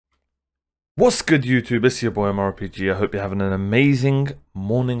What's good, YouTube? It's your boy OmarioRpg. I hope you're having an amazing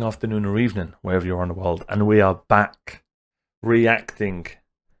morning, afternoon, or evening, wherever you are in the world. And we are back reacting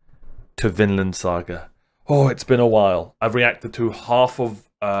to Vinland Saga. Oh, it's been a while. I've reacted to half of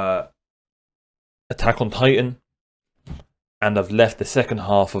Attack on Titan, and I've left the second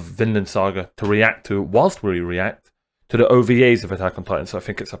half of Vinland Saga to react to, whilst we react to the OVAs of Attack on Titan. So I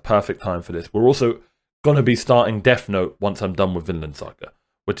think it's a perfect time for this. We're also going to be starting Death Note once I'm done with Vinland Saga,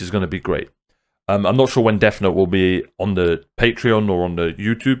 which is going to be great. I'm not sure when Death Note will be on the Patreon or on the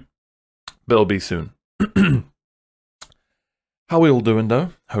YouTube, but it'll be soon. How are we all doing though?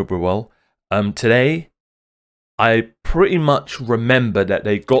 Hope we're well. Today, I pretty much remember that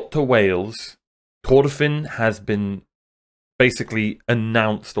they got to Wales. Thorfinn has been basically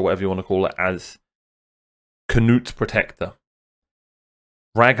announced, or whatever you want to call it, as Canut's protector.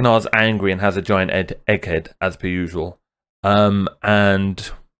 Ragnar's angry and has a giant egghead, as per usual.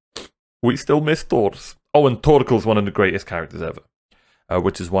 And we still miss Thors. Oh, and Torkel's one of the greatest characters ever.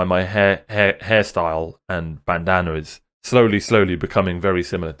 Which is why my hairstyle and bandana is slowly becoming very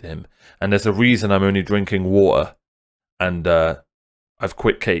similar to him. And there's a reason I'm only drinking water. And I've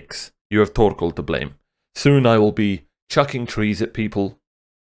quit cakes. You have Torkel to blame. Soon I will be chucking trees at people.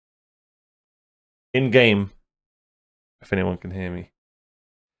 In-game. If anyone can hear me.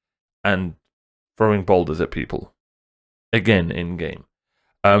 And throwing boulders at people. Again, in-game.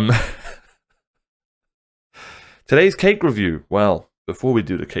 Today's cake review. Well, before we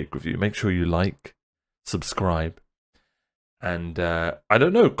do the cake review, make sure you like, subscribe, and I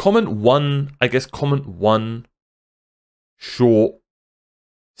don't know, comment one short,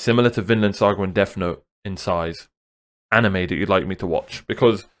 similar to Vinland Saga and Death Note in size, anime that you'd like me to watch.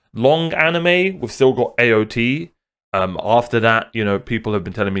 Because long anime, we've still got AOT. After that, you know, people have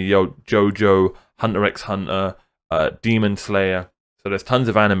been telling me, yo, JoJo, Hunter x Hunter, Demon Slayer. So there's tons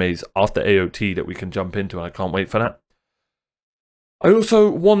of animes after AOT that we can jump into, and I can't wait for that. I also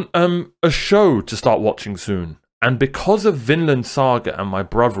want a show to start watching soon. And because of Vinland Saga and my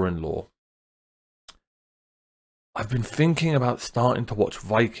brother-in-law, I've been thinking about starting to watch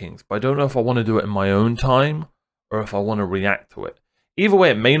Vikings, but I don't know if I want to do it in my own time or if I want to react to it. Either way,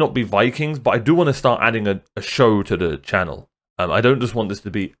 it may not be Vikings, but I do want to start adding a show to the channel. I don't just want this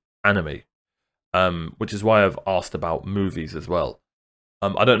to be anime, which is why I've asked about movies as well.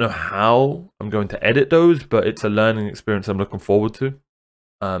 I don't know how I'm going to edit those, but it's a learning experience I'm looking forward to.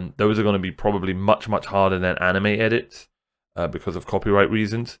 Those are going to be probably much harder than anime edits because of copyright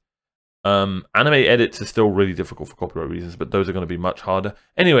reasons. Anime edits are still really difficult for copyright reasons, but those are going to be much harder.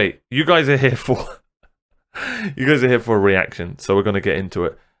 Anyway, you guys are here for a reaction, so we're going to get into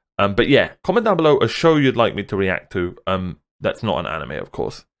it. But yeah, comment down below a show you'd like me to react to. That's not an anime, of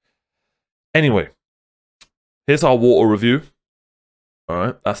course. Anyway, here's our water review.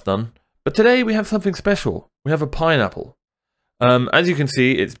 Alright, that's done. But today we have something special. We have a pineapple. As you can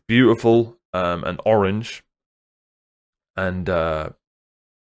see, it's beautiful and orange. And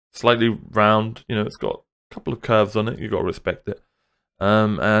slightly round. You know, it's got a couple of curves on it. You've got to respect it.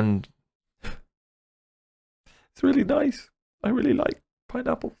 And it's really nice. I really like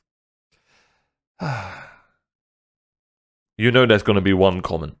pineapple. You know there's going to be one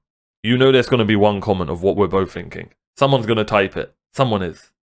comment. You know there's going to be one comment of what we're both thinking. Someone's going to type it. Someone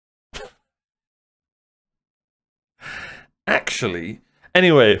is. Actually,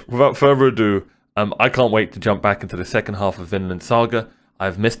 anyway, without further ado, I can't wait to jump back into the second half of Vinland Saga.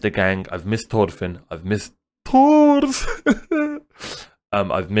 I've missed the gang. I've missed Thorfinn. I've missed Thors.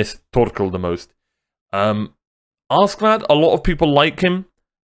 I've missed Torkel the most. Askeladd, a lot of people like him.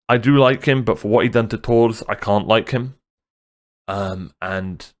 I do like him, but for what he done to Thors, I can't like him.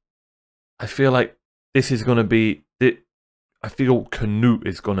 And I feel like this is going to be... I feel Canut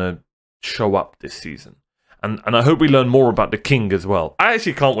is going to show up this season. And I hope we learn more about the king as well. I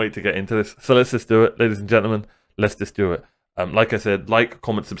actually can't wait to get into this. So let's just do it, ladies and gentlemen. Let's just do it. Like I said, like,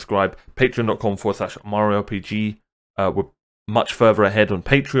 comment, subscribe. Patreon.com/OmarioRpg. We're much further ahead on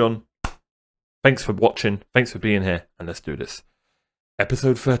Patreon. Thanks for watching. Thanks for being here. And let's do this.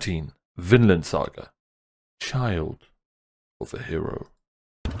 Episode 13. Vinland Saga. Child of a Hero.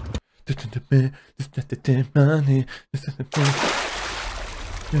 I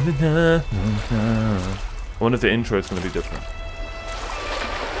wonder if the intro is going to be different.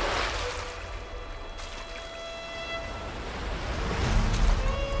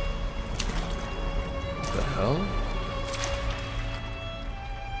 What the hell?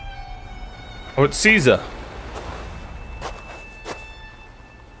 Oh, it's Caesar.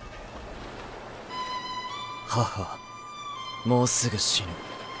 Haha. もうすぐ死ぬ。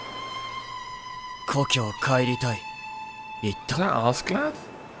故郷帰りたい。言っ Is た。 that Askeladd?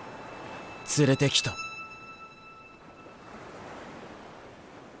 連れてきた。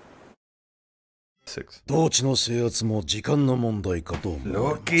同地の制圧も時間の問題かと思います。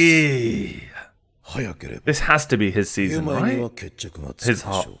Loki. 早ければ This has to be his season, 10枚には right? 決着がつくでし His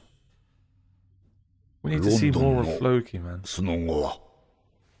ょ heart. う。 We need to see more of Loki, man. その後は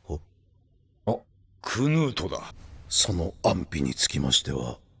クヌートだ。その安否につきまして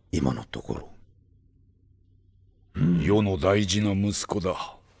は今のところ。世の大事な息子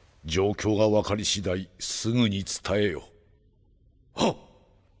だ。状況が分かり次第すぐに伝えよ。はっ。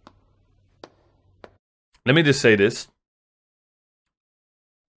 Let me just say this.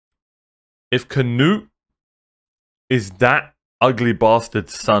 If Canute is that ugly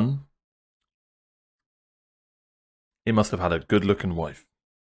bastard's son, he must have had a good-looking wife.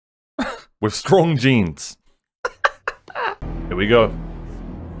 With strong genes. Here we go.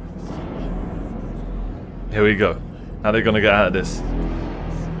 Here we go. How are they gonna get out of this?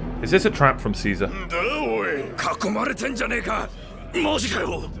 Is this a trap from Caesar? おい、囲まれてんじゃねえか。マジか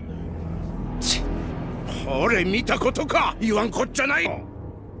よ。これ見たことか。言わんこっちゃない。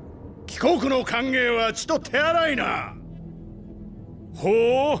帰国の歓迎はちと手荒いな。ほ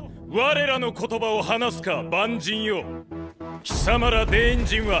う、我らの言葉を話すか、万人よ。貴様らデーン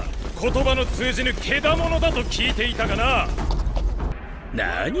人は言葉の通じぬけだものだと聞いていたがな。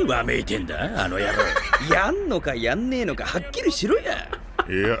何わめいてんだあの野郎。やんのかやんねえのかはっきりしろや。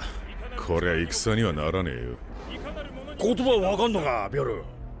いや、こりゃ戦にはならねえよ。言葉わかんのかビョル。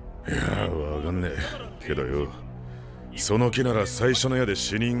いや、わかんねえけどよ、その木なら最初の矢で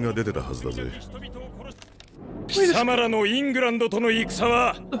死人が出てたはずだぜ。貴様らのイングランドとの戦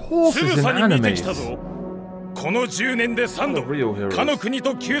はつぶさに見てきたぞ。この10年で3度かの国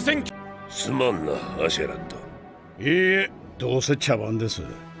と休戦。すまんなアシェラット。いいえ、どうせ茶番です。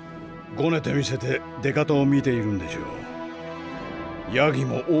ごねてみせて出方を見ているんでしょう。ヤギ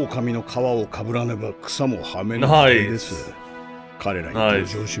も狼の皮をかぶらねば草もはめないです。彼らに登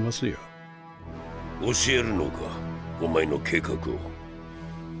場しますよ。教えるのか、お前の計画を。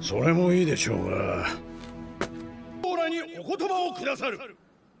それもいいでしょうが、オーラにお言葉をくださる。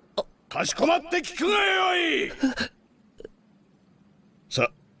かしこまって聞くがよい。さ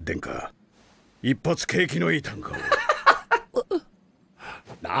あ、殿下、一発景気のいい単価を。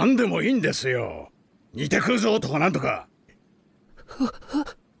何でもいいんですよ。似てくるぞとかなんとか。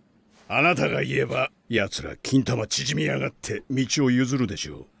あなたが言えば奴ら金玉縮みやがって道を譲るでし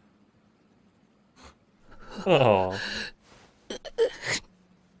ょう。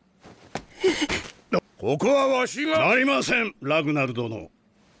ここはわしがなりません、ラグナル殿。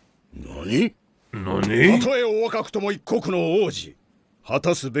何？たとえお若くとも一国の王子、果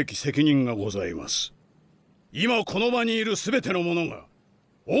たすべき責任がございます。今この場にいるすべての者が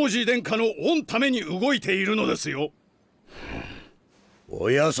王子殿下の御ために動いているのですよ。お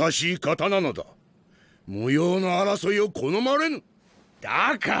優しい方なのだ。無用の争いを好まれぬ。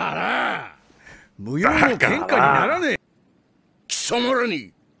だから無用の喧嘩にならねえ。貴様ら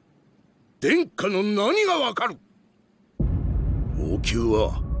に殿下の何がわかる。王宮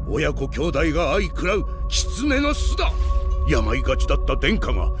は親子兄弟が相食らう狐の巣だ。病がちだった殿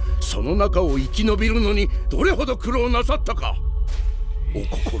下がその中を生き延びるのにどれほど苦労なさったか。お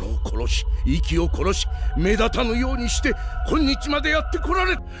心を殺し息を殺し目立たぬようにして今日までやってこら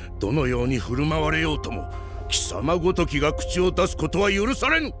れる。どのように振る舞われようとも貴様ごときが口を出すことは許さ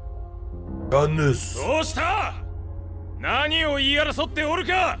れぬ。ガンヌス、どうした？何を言い争っておる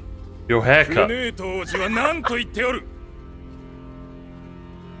か。 Your ク haircut. ヌート王子は何と言っておる。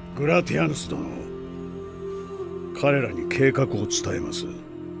グラティアヌス殿、彼らに計画を伝えます。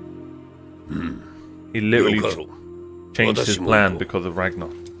He literally よかろう。 changed his plan because of Ragnar.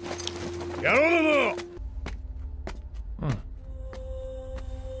 やろうども。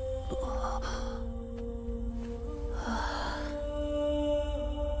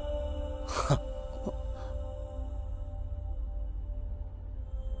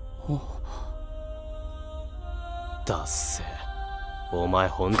だっせ。お前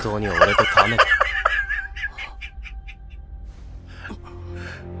本当に俺とタメか。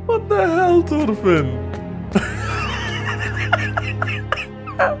 What the hell, Thorfinn?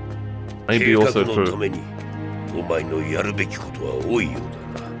 Maybe 計 also 画のた true. めにお前のやるべきことは多いよう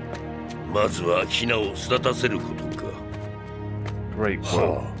だな。まずはヒナを巣立たせることか。 Great quote.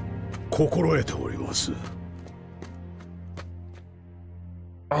 はあ、心得ております。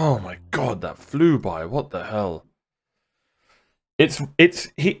 Oh my god, that flew by. What the hell? It's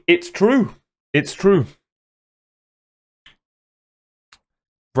true. It's true.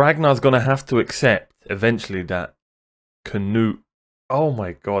 Ragnar's gonna have to accept eventually that Canute. Oh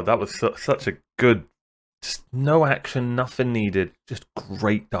my god, that was such a good Just no action, nothing needed. Just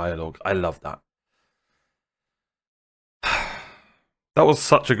great dialogue. I love that. That was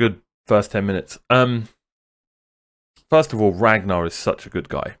such a good first 10 minutes. First of all, Ragnar is such a good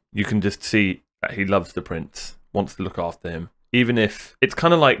guy. You can just see that he loves the prince, wants to look after him. Even if it's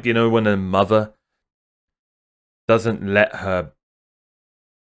kind of like, you know, when a mother doesn't let her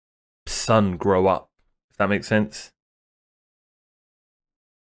son grow up, if that makes sense.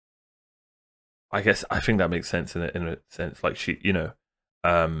 I think that makes sense in a sense. Like she, you know,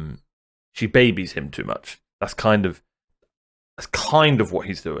 she babies him too much. That's kind of what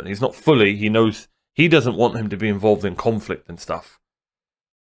he's doing. He's not fully. He knows he doesn't want him to be involved in conflict and stuff.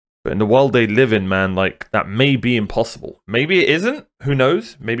 But in the world they live in, man, like that may be impossible. Maybe it isn't. Who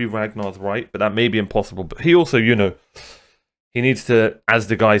knows? Maybe Ragnar's right, but that may be impossible. But he also, you know, he needs to, as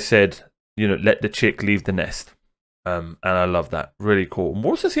the guy said, you know, let the chick leave the nest. And I love that. Really cool. And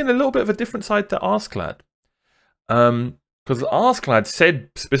we're also seeing a little bit of a different side to Arsclad. Because Arsclad said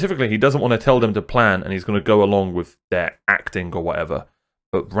specifically he doesn't want to tell them to plan and he's going to go along with their acting or whatever.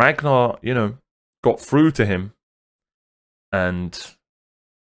 But Ragnar, you know, got through to him. And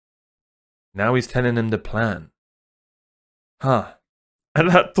now he's telling them to plan. Huh.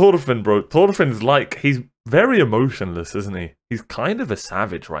 And that Thorfinn, bro. Thorfinn's like, he's very emotionless, isn't he? He's kind of a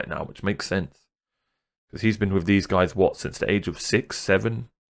savage right now, which makes sense. Because he's been with these guys, what, since the age of 6, 7?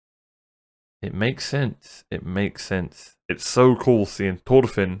 It makes sense. It makes sense. It's so cool seeing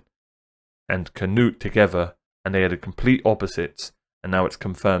Thorfinn and Canute together, and they are the complete opposites, and now it's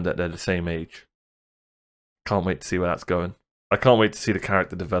confirmed that they're the same age. Can't wait to see where that's going. I can't wait to see the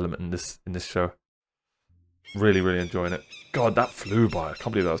character development in this show. Really, really enjoying it. God, that flew by. I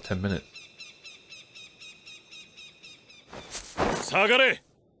can't believe that was 10 minutes. 下がれ。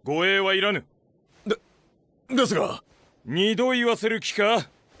護衛はいらぬ。ですが、二度言わせる気か。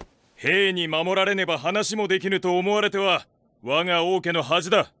兵に守られねば話もできぬと思われては我が王家の恥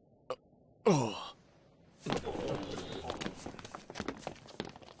だ。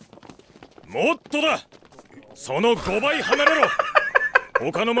もっとだ。その5倍離れろ。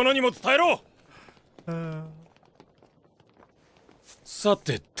他の者にも伝えろ。さ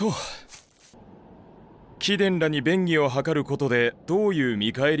てと、貴殿らに便宜を図ることでどういう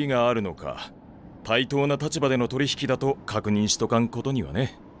見返りがあるのか、対等な立場での取引だと確認しとかんことには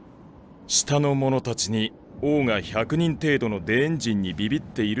ね。下の者たちに王が100人程度のデーン人にビビっ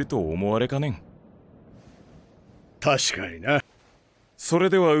ていると思われかねん。確かにな。それ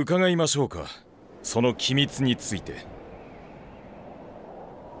では伺いましょうか。その機密について。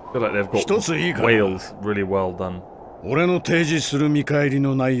一ついいかな。Whales really well done. 俺の提示する見返り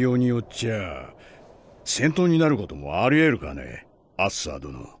の内容によっちゃ戦闘になることもあり得るかね、アッサー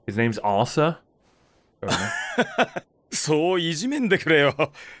殿。His name's Arthur? そういじめんでくれよ。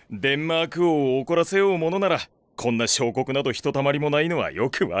デンマーク王を怒らせようものなら、こんな小国などひとたまりもないのはよ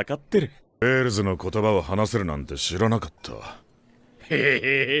くわかってる。ウェールズの言葉を話せるなんて知らなかった。へ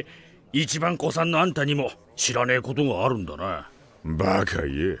へへ、一番古参のあんたにも知らねえことがあるんだな。バカ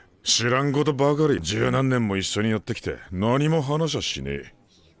言え。知らんことばかり。十何年も一緒にやってきて何も話はしね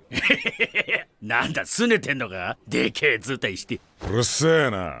え。なんだ、拗ねてんのか。でけえ図体して。うるせ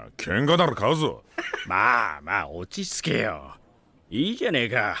えな。喧嘩なら買うぞ。まあまあ落ち着けよ。いいじゃねえ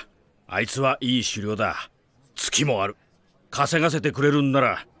か。あいつはいい狩猟だ。月もある。稼がせてくれるんな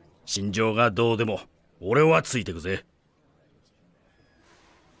ら心情がどうでも俺はついてくぜ。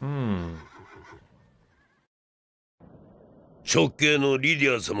直系のリデ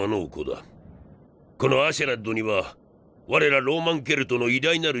ィア様のお子だ。このアシェラッドには我らローマンケルトの偉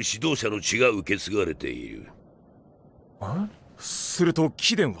大なる指導者の血が受け継がれている。すると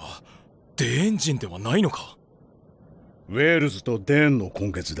貴殿はデーン人ではないのか。ウェールズとデーンの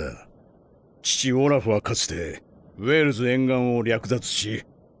根血だ。父オラフはかつてウェールズ沿岸を略奪し、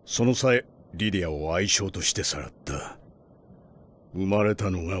その際リディアを愛称としてさらった。生まれた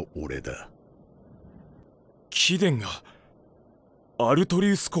のが俺だ。貴殿がアルトリ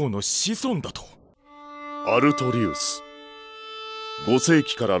ウス公の子孫だと。アルトリウス、5世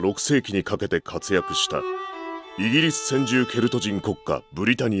紀から6世紀にかけて活躍したイギリス先住ケルト人国家ブ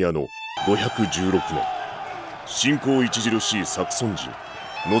リタニアの516年、信仰著しいサクソン人、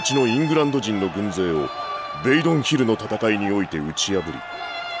後のイングランド人の軍勢をベイドンヒルの戦いにおいて打ち破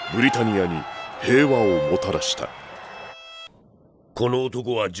り、ブリタニアに平和をもたらした。この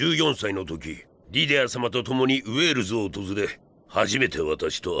男は14歳の時、リディア様と共にウェールズを訪れ、初めて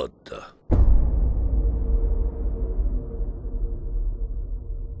私と会った。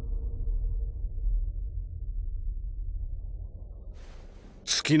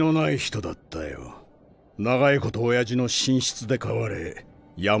隙のない人だったよ。長いこと親父の寝室で飼われ、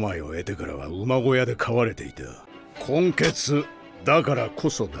病を得てからは馬小屋で飼われていた。根血だからこ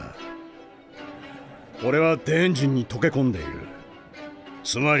そだ。俺は天神に溶け込んでいる。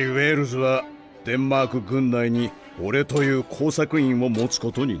つまりウェールズはデンマーク軍内に俺という工作員を持つ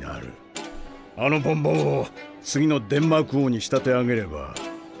ことになる。あのボンボンを次のデンマーク王に仕立て上げれば、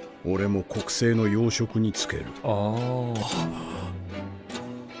俺も国政の要職につける。Oh.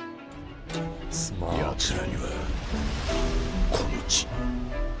 奴らにはこの地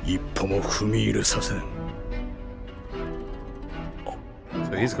一歩も踏み入れさせん。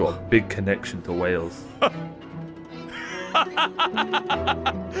 So he's got a big connection to Wales.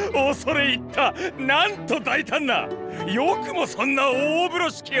 恐れ入った。なんと大胆な。よくもそんな大風呂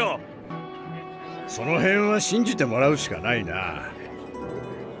敷を。その辺は信じてもらうしかないな。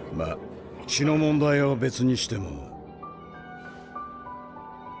まあ血の問題は別にしても、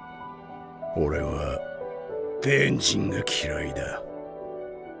俺は天神が嫌いだ。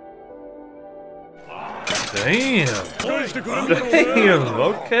 Damn. Damn.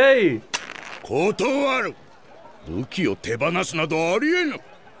 Okay. 断る。武器を手放すなどありえぬ。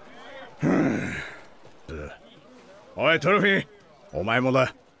おいトロフィー、お前も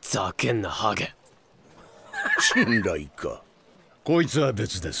だ。ざけんなハゲ。信頼か。こいつは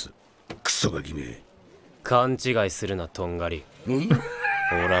別です。クソガキめ。勘違いするなとんがり。俺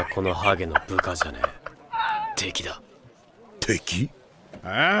はこのハゲの部下じゃねえ。敵だ。敵？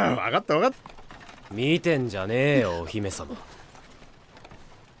ああ、分かった分かった。見てんじゃねえよお姫様。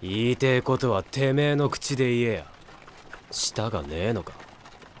言いてえことはてめえの口で言えや。舌がねえのか。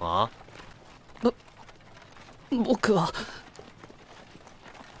あ？僕は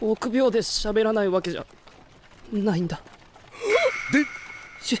臆病で喋らないわけじゃないんだ。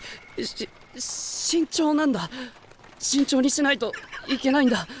慎重なんだ。慎重にしないといけないん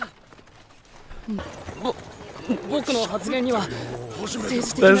だ。僕の発言には政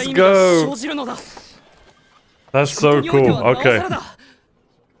治的な意味が生じるのだ。That's so cool. Okay.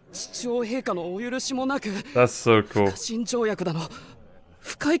 父王陛下のお許しもなく、 That's so cool. 不可侵条約だの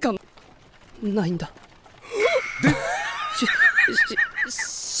不快感ないんだ。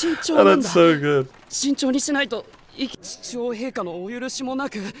慎重なんだ。That's so good. 慎重にしないと父王陛下のお許しもな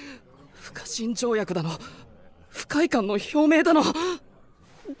く、不可侵条約だの不快感の表明だの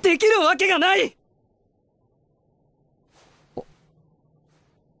できるわけがない。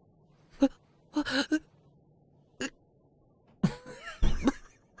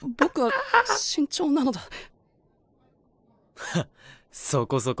僕は慎重なのだ。そ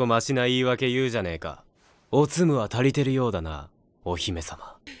こそこマシな言い訳言うじゃねえか。おつむは足りてるようだなお姫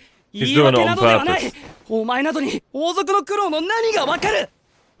様。言い訳などではない。お前などに王族の苦労の何がわかる。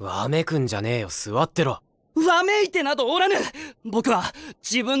わめくんじゃねえよ、座ってろ。わめいてなどおらぬ。僕は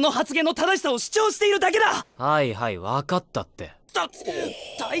自分の発言の正しさを主張しているだけだ。はいはい、わかったって。大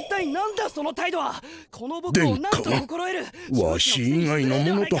体なんだその態度は。この僕を何と心得る。わし以外の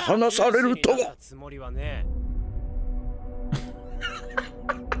者と話されるとは。つもりはね。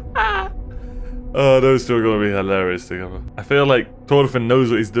Oh, those two are gonna be hilarious together. I feel like Thorfinn knows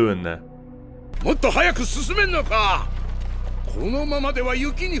what he's doing there. もっと早く進めんのか。このままでは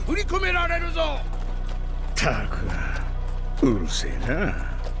雪に振り込められるぞ。たく、うるせえな。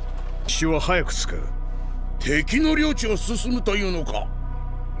血は早く使う。敵の領地を進むというのか。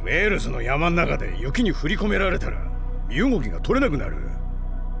ウェールズの山の中で雪に振り込められたら身動きが取れなくなる。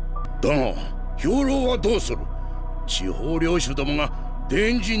だが兵糧はどうする。地方領主どもが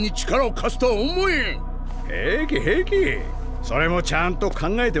天神に力を貸すとは思えん。平気平気、それもちゃんと考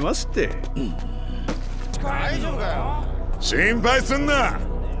えてますって。大丈夫かよ。心配すんな。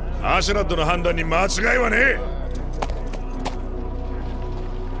アシュラッドの判断に間違いはねえ。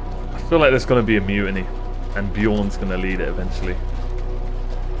I feel like there's gonna be a mutiny, and Bjorn's gonna lead it eventually.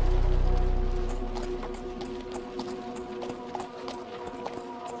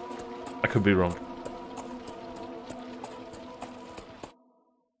 I could be wrong.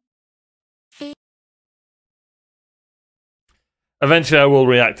 Eventually I will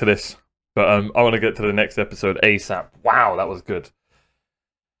react to this, but I want to get to the next episode ASAP. Wow, that was good.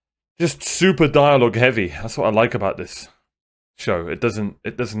 Just super dialogue heavy. That's what I like about this show. It's not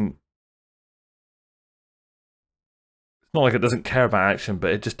like it doesn't care about action, but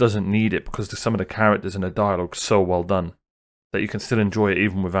it just doesn't need it because some of the characters and the dialogue so well done that you can still enjoy it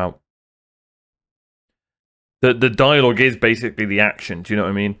even without. The dialogue is basically the action, do you know what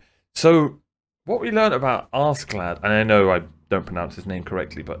I mean? So, what we learned about Askeladd, and I know I don't pronounce his name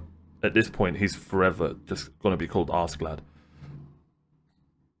correctly, but at this point he's forever just going to be called Askeladd.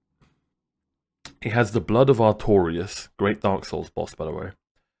 He has the blood of Artorias, great Dark Souls boss, by the way.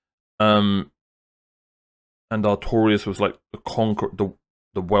 And Artorias was like the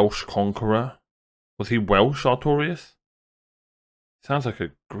the Welsh conqueror. Was he Welsh, Artorius? Sounds like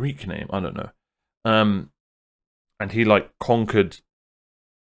a Greek name. I don't know. And he like conquered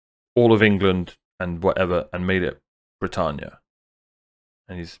all of England and whatever, and made it Britannia.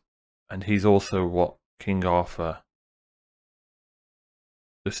 And he's also what King Arthur.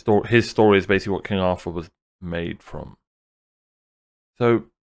 His story is basically what King Arthur was made from. So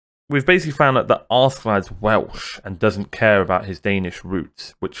we've basically found out that Askeladd's Welsh and doesn't care about his Danish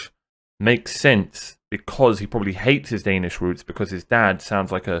roots, which makes sense because he probably hates his Danish roots because his dad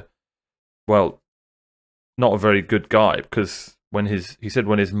sounds like a, well, not a very good guy, because he said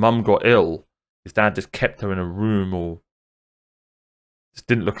when his mum got ill, his dad just kept her in a room or just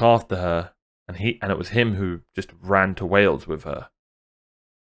didn't look after her, and it was him who just ran to Wales with her.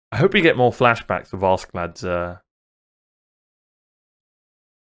 I hope we get more flashbacks of Askeladd's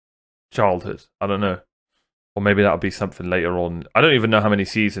childhood. I don't know. Or maybe that'll be something later on. I don't even know how many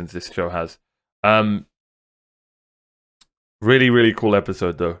seasons this show has. Really, really cool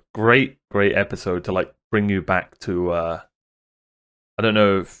episode though. Great episode to like bring you back to I don't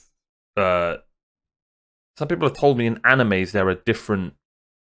know if some people have told me in animes there are different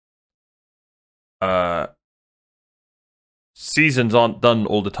seasons aren't done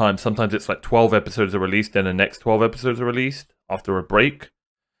all the time. Sometimes it's like 12 episodes are released, then the next 12 episodes are released after a break.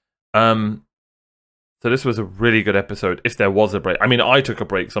 So this was a really good episode, if there was a break. I mean, I took a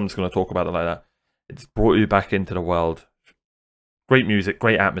break, so I'm just going to talk about it like that. It's brought you back into the world. Great music,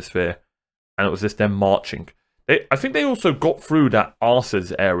 great atmosphere, and it was just them marching. I think they also got through that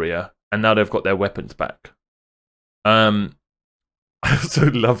Arthur's area, and now they've got their weapons back. I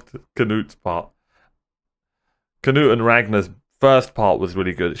also loved Canute's part. Canute and Ragnar's first part was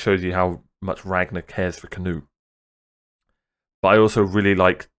really good. It shows you how much Ragnar cares for Canute. But I also really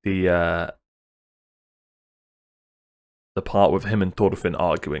liked the part with him and Thorfinn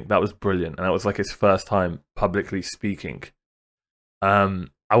arguing. That was brilliant, and that was like his first time publicly speaking.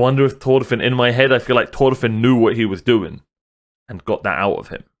 I wonder if Thorfinn, in my head, I feel like Thorfinn knew what he was doing and got that out of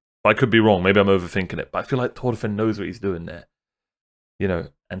him. But I could be wrong. Maybe I'm overthinking it. But I feel like Thorfinn knows what he's doing there. You know,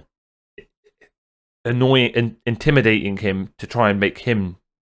 and annoying and intimidating him to try and make him,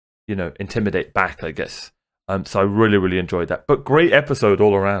 you know, intimidate back, I guess. So I really, really enjoyed that. But great episode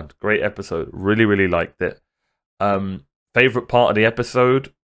all around. Great episode. Really, really liked it. Favorite part of the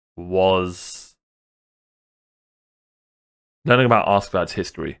episode was learning about Askeladd's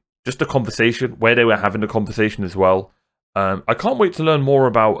history. Just the conversation, where they were having the conversation as well. I can't wait to learn more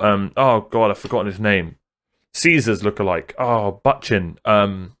about, oh god, I've forgotten his name. Caesar's lookalike. Oh, Butchin.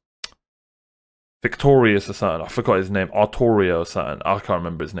 Victorious or something. I forgot his name. Artoria or something. I can't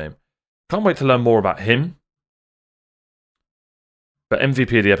remember his name. Can't wait to learn more about him. But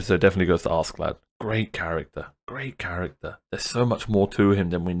MVP of the episode definitely goes to Askeladd. Great character. Great character. There's so much more to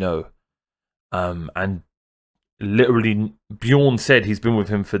him than we know. And literally, Bjorn said he's been with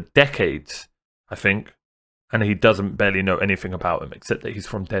him for decades, I think. And he doesn't barely know anything about him, except that he's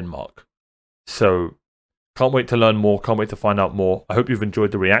from Denmark. So, can't wait to learn more. Can't wait to find out more. I hope you've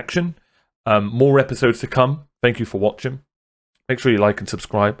enjoyed the reaction. More episodes to come. Thank you for watching. Make sure you like and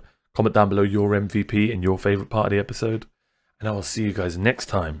subscribe. Comment down below your MVP and your favourite part of the episode. And I will see you guys next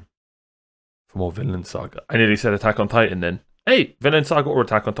time for more Vinland Saga. I nearly said Attack on Titan then. Hey, Vinland Saga or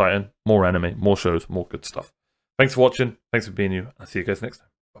Attack on Titan. More anime, more shows, more good stuff. Thanks for watching. Thanks for being you. I'll see you guys next time.